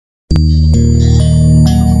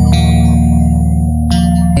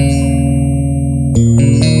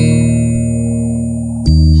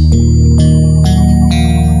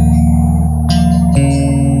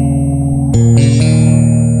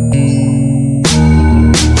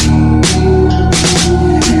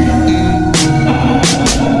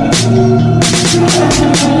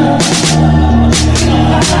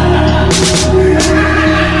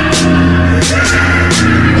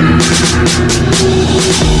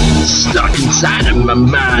stuck inside of my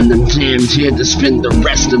mind. I'm damned here to spend the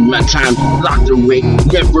rest of my time locked away.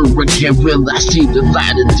 Never again will I see the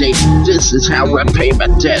light of day. This is how I pay my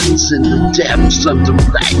debts in the depths of the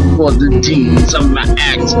black for the deeds of my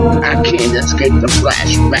acts. I can't escape the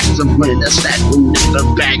flashbacks of when I sat in the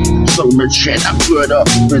back. So much shit I put up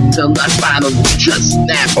until I finally just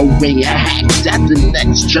snap away. I hacked at the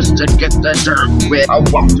next just to get the dirt wet. I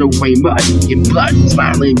walked away muddy and blood,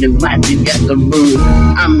 smiling and laughing at the moon.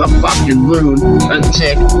 I'm a fucking loon, a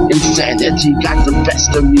tick. Insanity got the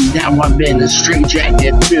best of me. Now I'm in a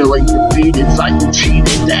straitjacket, feeling defeated, like a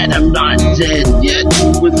cheated that I'm not dead yet.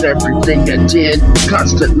 With everything I did,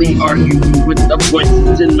 constantly arguing with the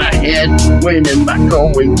voices in my head. When am I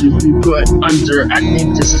going to be put under? I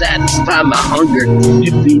need to satisfy my hunger.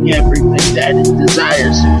 Give me everything that it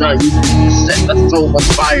desires. Now you can set the soul on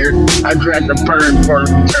fire. I'd rather burn for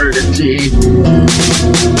eternity.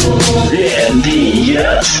 In the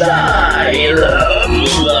asylum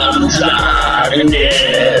of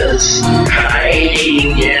darkness,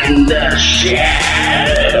 hiding in the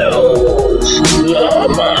shadows, a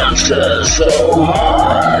monster so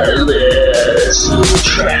heartless,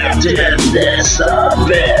 trapped in this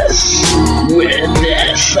abyss, with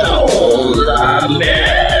their soul a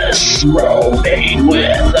mess, roaming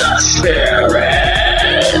with the spirit.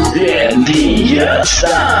 In the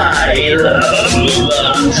asylum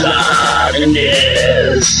of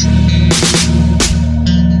darkness.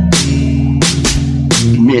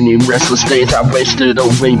 Many restless days I wasted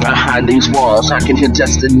away behind these walls. I can hear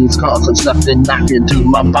destiny's calls and something knocking to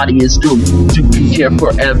my body is doomed to be here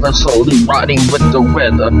forever, slowly rotting with the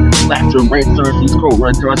weather. Laughter rain through these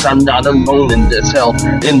corridors. I'm not alone in this hell.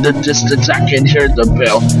 In the distance I can hear the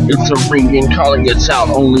bell. It's a ringing calling us out.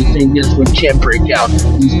 Only thing is we can't break out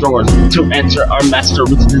these doors to enter our master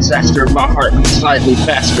with disaster. My heart beats slightly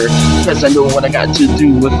faster, cause I know what I got to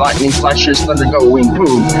do with lightning flashes, thunder going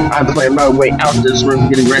boom. I'm playing my way out this room,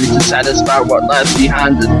 getting ready to satisfy what lies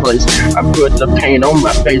behind this place. I put the pain on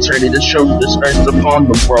my face, ready to show disgrace upon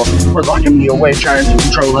the world for locking me away, trying to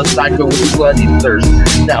control a cycle with bloody thirst.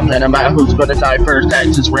 Now planning about who's gonna die first.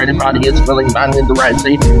 Actions ready, body is willing, mind in the right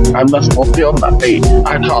state. I must fulfill my fate.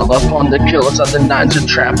 I call upon the killers of the night to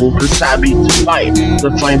travel beside me to fight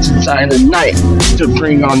the flames inside the night to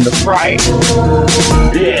bring on the fright.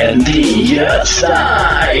 In the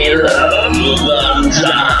asylum of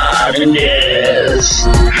darkness,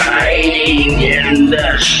 hiding in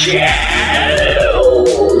the shadows,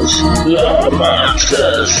 a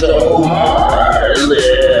monster so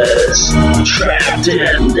heartless, trapped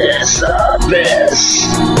in this abyss,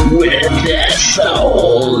 with their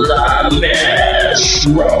soul a mess,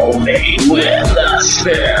 roaming with the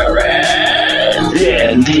spirit.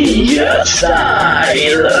 In the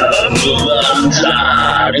asylum of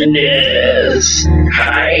darkness,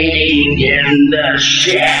 hiding in the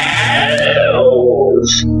shadows,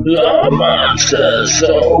 a monster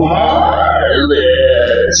so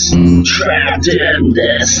heartless, trapped in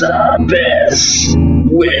this abyss,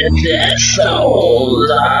 with their soul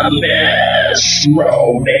a mess,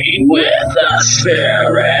 roaming with the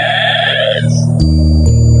spirit.